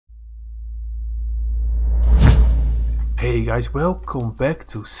Hey guys, welcome back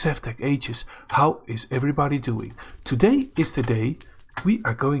to SevTech Ages. How is everybody doing? Today is the day we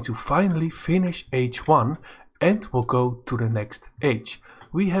are going to finally finish age 1 and we'll go to the next age.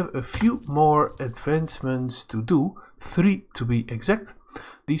 We have a few more advancements to do, 3 to be exact.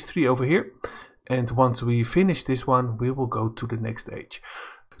 These 3 over here. And once we finish this one, we will go to the next age.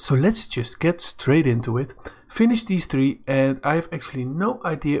 So let's just get straight into it, finish these 3, and I have actually no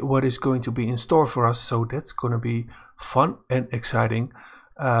idea what is going to be in store for us, so that's going to be fun and exciting.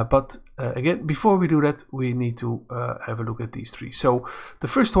 But again, before we do that, we need to have a look at these 3. So the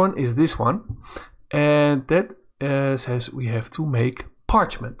first one is this one, and that says we have to make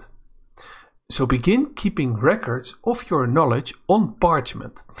parchment. So begin keeping records of your knowledge on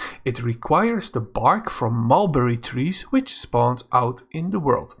parchment. It requires the bark from mulberry trees which spawns out in the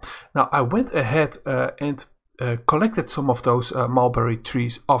world. Now I went ahead and collected some of those mulberry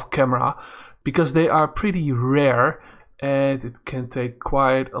trees off camera because they are pretty rare and it can take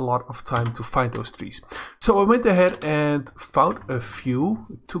quite a lot of time to find those trees. So I went ahead and found a few.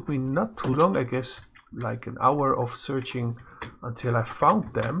 It took me not too long, I guess like an hour of searching until I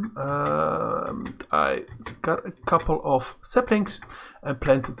found them. I got a couple of saplings and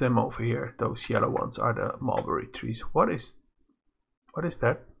planted them over here. Those yellow ones are the mulberry trees. What is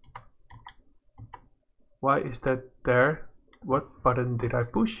that? Why is that there? What button did I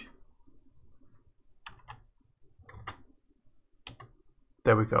push?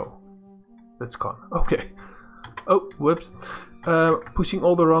 There we go. That's gone. Okay. Oh, whoops. Pushing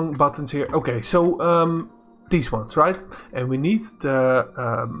all the wrong buttons here. Okay, so these ones, right? And we need the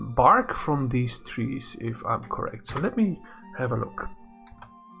bark from these trees, if I'm correct. So let me have a look.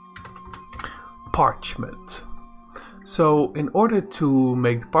 Parchment. So in order to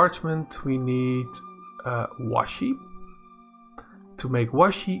make the parchment, we need washi. To make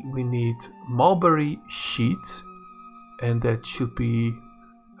washi, we need mulberry sheet, and that should be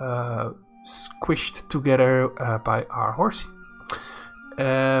squished together by our horsey.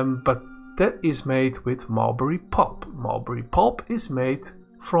 But that is made with mulberry pulp. Mulberry pulp is made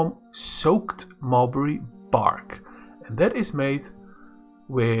from soaked mulberry bark, and that is made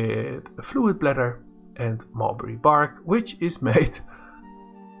with a fluid bladder and mulberry bark, which is made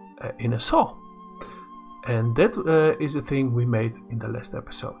in a saw. And that is a thing we made in the last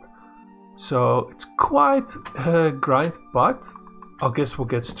episode. So it's quite a grind, but I guess we'll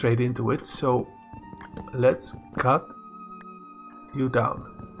get straight into it. So let's cut you down.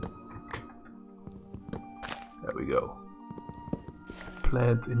 There we go.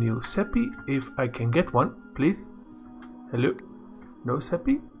 Plant a new seppi if I can get one, please. Hello? No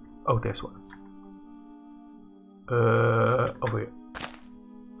seppi? Oh, there's one. Over here.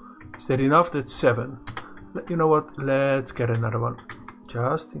 Is that enough? That's 7. You know what? Let's get another one,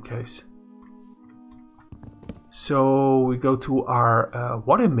 just in case. So we go to our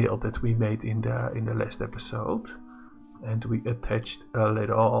watermill that we made in the last episode, and we attached a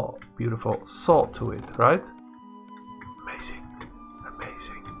little beautiful saw to it, right? Amazing,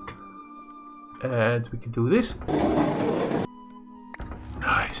 amazing. And we can do this.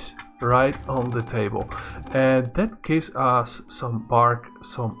 Nice, right on the table. And that gives us some bark,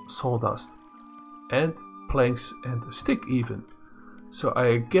 some sawdust, and planks and a stick even. So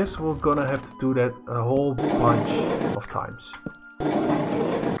I guess we're gonna have to do that a whole bunch of times.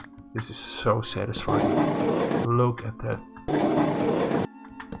 This is so satisfying. Look at that.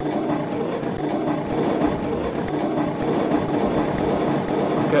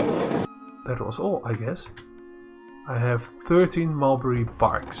 Okay, that was all, I guess. I have 13 mulberry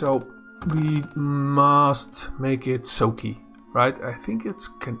bark, so we must make it soaky, right? I think it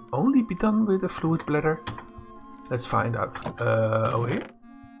can only be done with a fluid bladder. Let's find out. Over here.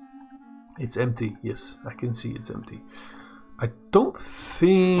 It's empty. Yes, I can see it's empty. I don't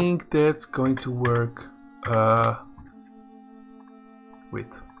think that's going to work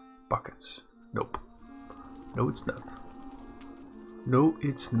with buckets. Nope. No, it's not. No,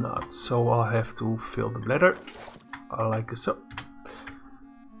 it's not. So I'll have to fill the bladder. Like so.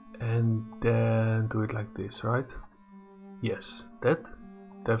 And then do it like this, right? Yes, that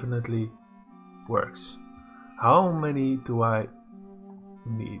definitely works. How many do I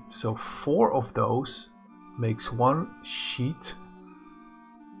need? So 4 of those makes 1 sheet,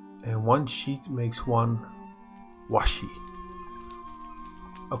 and 1 sheet makes 1 washi.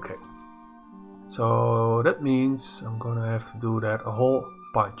 Okay, so that means I'm gonna have to do that a whole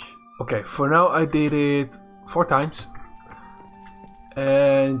bunch. Okay, for now I did it 4 times,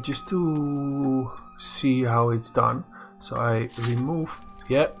 and just to see how it's done, so I remove,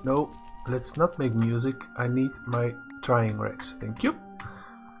 no, let's not make music. I need my drying racks. Thank you.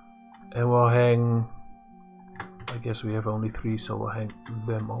 And we'll hang like guess we have only 3, so we'll hang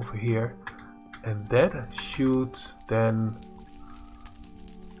them over here. And that should then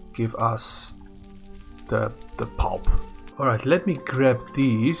give us the pulp. Alright, let me grab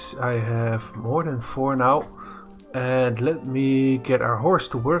these. I have more than 4 now. And let me get our horse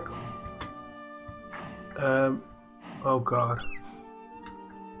to work. Oh god.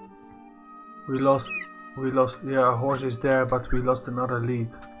 We lost, yeah, our horse is there, but we lost another lead.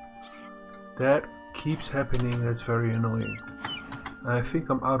 That keeps happening, that's very annoying. I think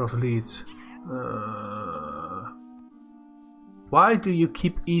I'm out of leads. Why do you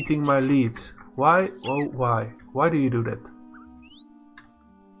keep eating my leads? Why? Oh, why? Why do you do that?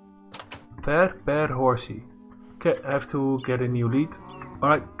 Bad horsey. Okay, I have to get a new lead.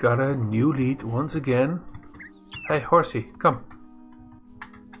 Alright, got a new lead once again. Hey horsey, come.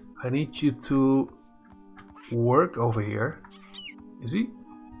 I need you to work over here. Is he?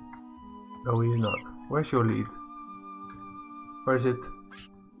 No, he's not. Where's your lead? Where is it?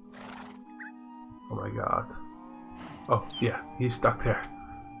 Oh my god. Oh yeah, he's stuck there.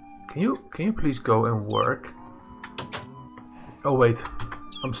 Can you please go and work? Oh wait,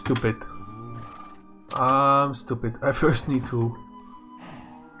 I'm stupid. I'm stupid. I first need to...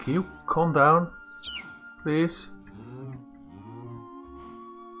 Can you calm down, please?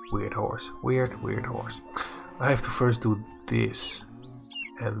 Weird horse. Weird horse. I have to first do this.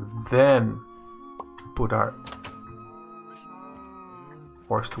 And then put our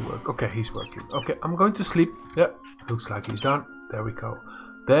horse to work. Okay, he's working. Okay, I'm going to sleep. Yeah, looks like he's done. There we go.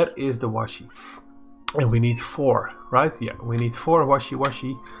 That is the washi. And we need 4, right? Yeah, we need 4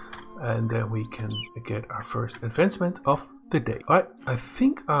 washi. And then we can get our first advancement of the day. Alright, I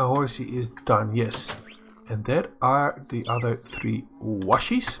think our horsey is done, yes. And that are the other 3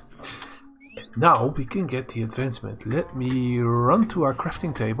 washis. And now we can get the advancement. Let me run to our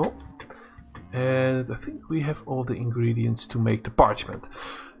crafting table. And I think we have all the ingredients to make the parchment.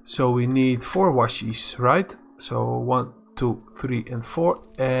 So we need 4 washis, right? So 1, 2, 3 and 4.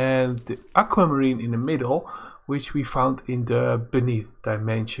 And the aquamarine in the middle, which we found in the Beneath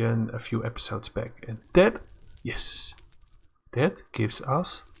dimension a few episodes back. And that, yes, that gives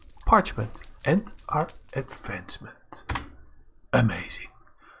us parchment and our advancement. Amazing.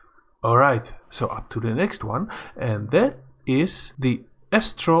 Alright, so up to the next one, and that is the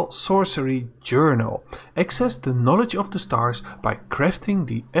Astral Sorcery Journal. Access the knowledge of the stars by crafting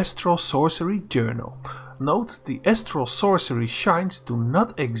the Astral Sorcery Journal. Note, the astral sorcery shrines do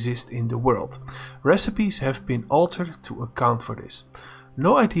not exist in the world. Recipes have been altered to account for this.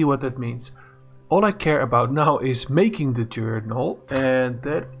 No idea what that means. All I care about now is making the journal, and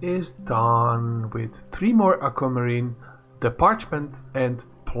that is done with 3 more aquamarine, the parchment and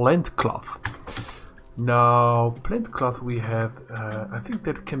plant cloth. Now, plant cloth we have, I think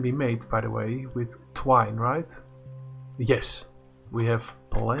that can be made, by the way, with twine, right? Yes, we have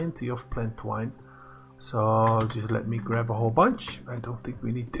plenty of plant twine. So just let me grab a whole bunch. I don't think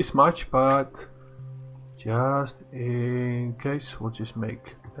we need this much, but just in case, we'll just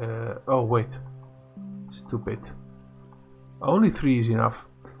make... oh wait, stupid. Only 3 is enough.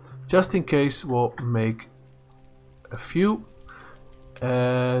 Just in case, we'll make a few.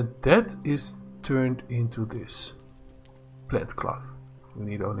 And that is turned into this plant cloth. We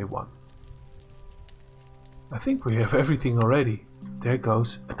need only 1. I think we have everything already. There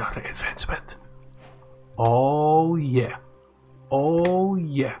goes another advancement. Oh yeah, oh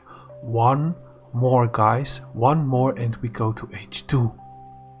yeah, 1 more guys, 1 more and we go to H2,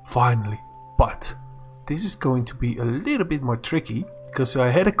 finally. But this is going to be a little bit more tricky, because I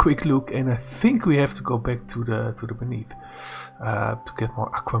had a quick look and I think we have to go back to the Beneath to get more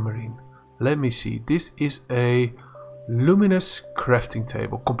aquamarine. Let me see, this is a luminous crafting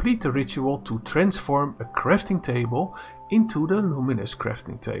table. Complete the ritual to transform a crafting table into the luminous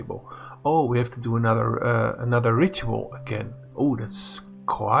crafting table. Oh, we have to do another ritual again. Oh, that's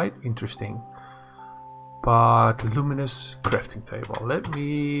quite interesting. But luminous crafting table. Let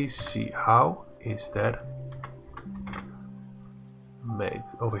me see, how is that made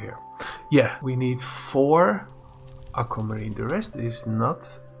over here? Yeah, we need 4 aquamarine. The rest is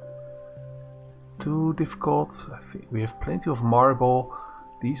not too difficult. I think we have plenty of marble.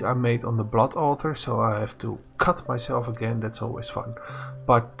 These are made on the blood altar, so I have to cut myself again. That's always fun.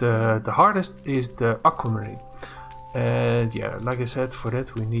 But the hardest is the aquamarine. And yeah, like I said, for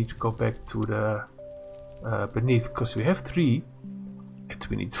that we need to go back to the Beneath, because we have 3 and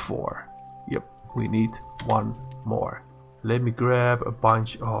we need 4. Yep, we need 1 more. Let me grab a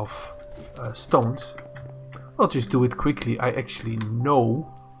bunch of stones. I'll just do it quickly. I actually know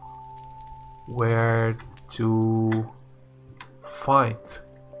where to find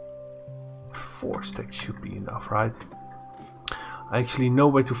 4 stacks should be enough, right? I actually know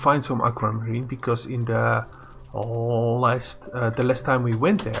where to find some aquamarine, because in the last time we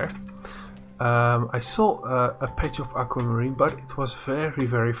went there, I saw a patch of aquamarine, but it was very,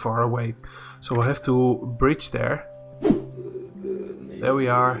 very far away. So we'll have to bridge there. There we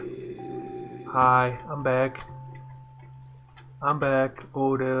are. Hi, I'm back. I'm back.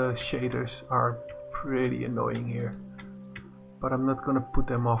 Oh, the shaders are pretty annoying here. But I'm not gonna put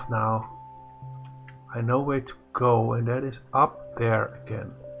them off now. I know where to go, and that is up there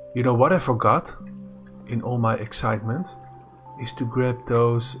again. You know what I forgot in all my excitement is to grab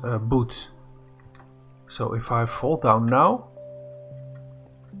those boots. So if I fall down now,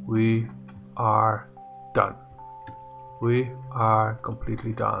 we are done. We are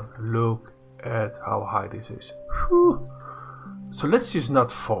completely done. Look at how high this is. Whew. So let's just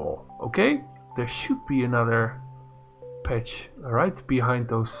not fall, okay? There should be another patch right behind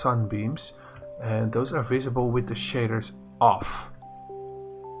those sunbeams, and those are visible with the shaders off.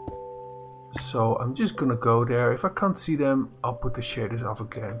 So I'm just gonna go there. If I can't see them, I'll put the shaders off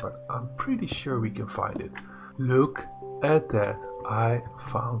again, but I'm pretty sure we can find it. Look at that. I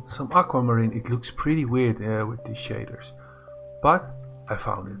found some aquamarine. It looks pretty weird with these shaders, but I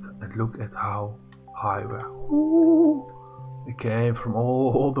found it, and look at how high we are. Ooh, it came from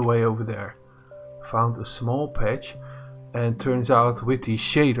all the way over there. Found a small patch, and turns out with these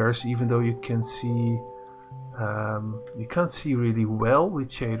shaders, even though you can see, you can't see really well with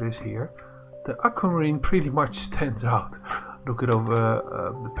shaders here, the aquamarine pretty much stands out. Look at over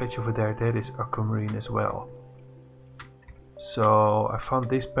the patch over there. That is aquamarine as well. So I found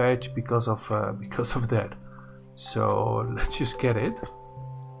this patch because of that. So let's just get it.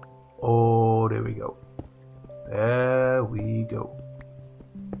 Oh, there we go. There we go.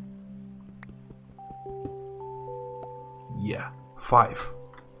 Yeah, 5.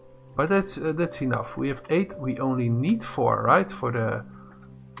 But that's enough. We have 8. We only need 4, right, for the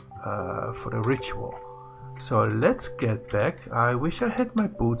ritual. So let's get back. I wish I had my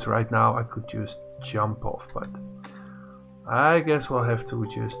boots right now. I could just jump off, but I guess we'll have to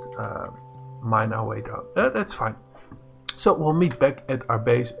just mine our way down. That's fine. So we'll meet back at our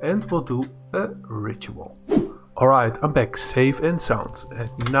base and we'll do a ritual. Alright, I'm back safe and sound.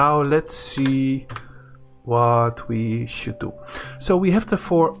 And now let's see what we should do. So we have the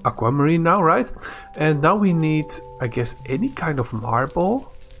 4 aquamarine now, right? And now we need, I guess, any kind of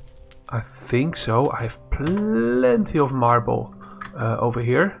marble. I think so. I have plenty of marble over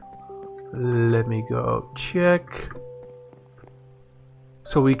here. Let me go check.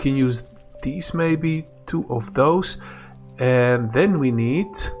 So we can use these, maybe 2 of those. And then we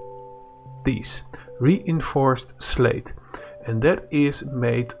need these. Reinforced slate. And that is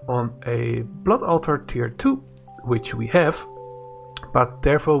made on a blood altar tier 2, which we have. But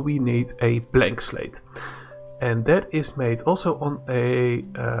therefore we need a blank slate. And that is made also on a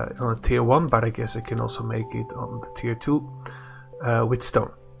tier 1, but I guess I can also make it on the tier 2 with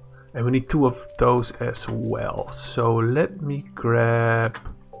stone. And we need 2 of those as well. So let me grab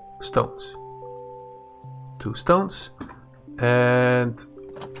stones. 2 stones. And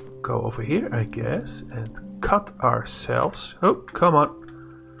go over here, I guess, and cut ourselves. Oh, come on.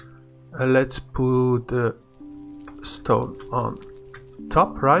 Let's put the stone on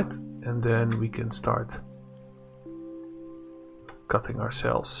top, right? And then we can start cutting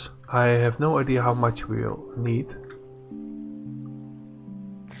ourselves. I have no idea how much we'll need.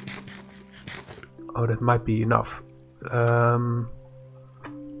 Oh, that might be enough.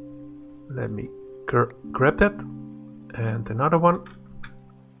 Let me grab that. And another one.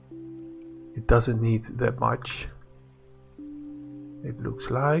 It doesn't need that much. It looks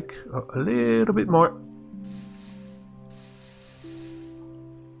like a little bit more.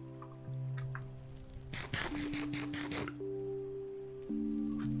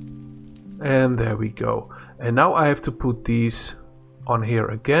 And there we go. And now I have to put these on here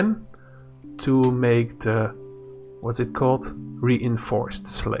again to make the, what's it called? Reinforced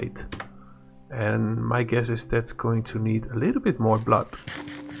slate. And my guess is that's going to need a little bit more blood.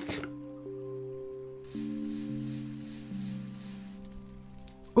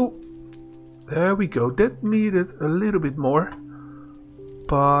 Oh, there we go. That needed a little bit more.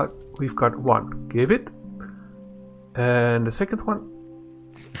 But we've got 1. Give it. And the second one.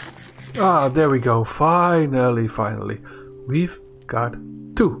 Ah, there we go. Finally. We've got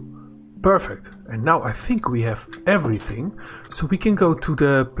 2. Perfect. And now I think we have everything. So we can go to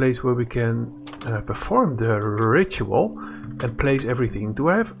the place where we can perform the ritual and place everything. Do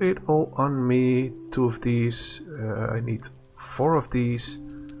I have it all on me? 2 of these. I need 4 of these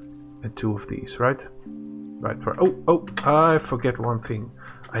and 2 of these, right? Right. Oh, I forget one thing.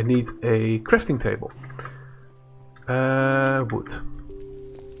 I need a crafting table. Wood.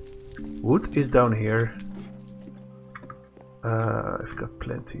 Wood is down here. I've got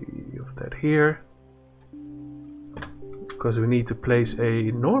plenty of that here. Because we need to place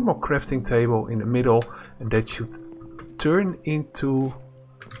a normal crafting table in the middle, and that should turn into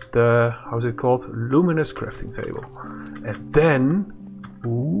the, how's it called, luminous crafting table. And then,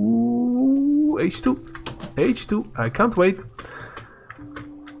 ooh, H2, I can't wait.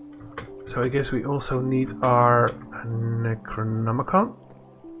 So I guess we also need our Necronomicon.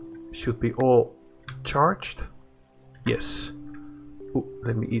 Should be all charged. Yes. Ooh,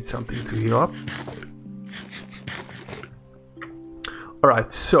 let me eat something to heal up.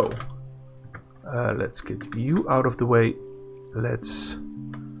 Alright, so let's get you out of the way. Let's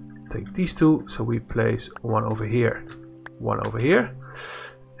take these two. So we place one over here,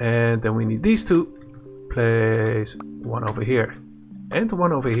 and then we need these two. Place one over here and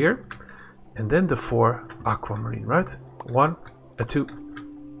one over here, and then the 4 aquamarine, right? 1, a 2,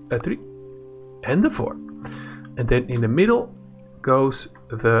 a 3, and the 4. And then in the middle goes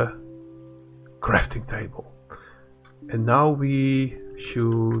the crafting table. And now we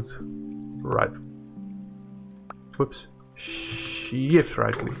should, right, whoops, shift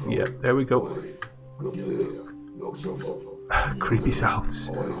right click. Yeah, there we go. Creepy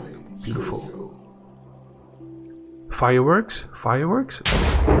sounds. Beautiful. Fireworks? Fireworks?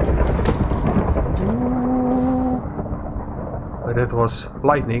 But that was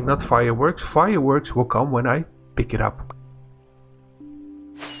lightning, not fireworks. Fireworks will come when I pick it up.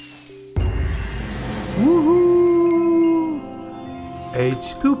 Woohoo!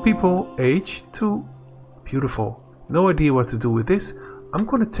 H2 people, H2. Beautiful. No idea what to do with this. I'm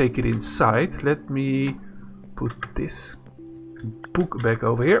gonna take it inside. Let me put this book back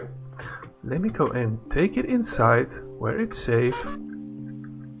over here. Let me go and take it inside where it's safe.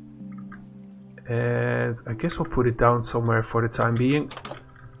 And I guess we'll put it down somewhere for the time being.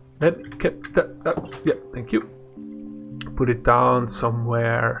 Let me get that. Yeah, thank you. Put it down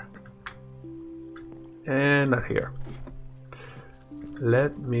somewhere. And not here.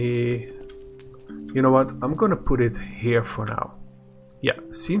 Let me... You know what? I'm gonna put it here for now. Yeah,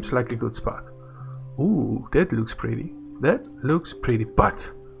 seems like a good spot. Ooh, that looks pretty. That looks pretty,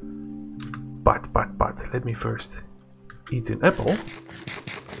 but let me first eat an apple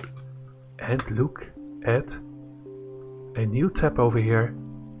and look at a new tab over here,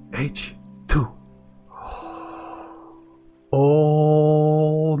 H2.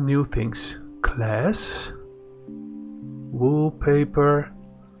 All new things. Class, wallpaper,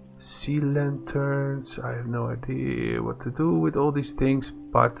 sea lanterns. I have no idea what to do with all these things,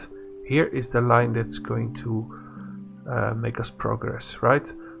 but here is the line that's going to make us progress,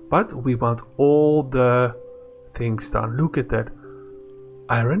 right? But we want all the things done. Look at that.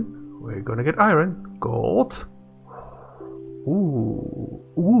 Iron. We're gonna get iron. Gold.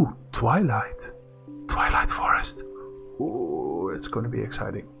 Ooh, twilight. Twilight forest. Ooh, it's gonna be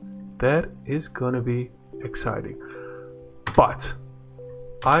exciting. That is gonna be exciting. But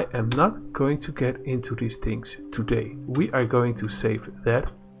I am not going to get into these things today. We are going to save that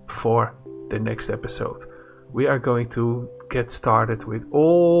for the next episode. We are going to get started with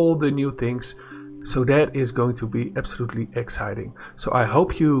all the new things. So that is going to be absolutely exciting. So I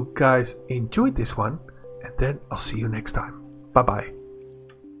hope you guys enjoyed this one. And then I'll see you next time. Bye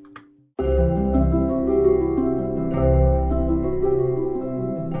bye.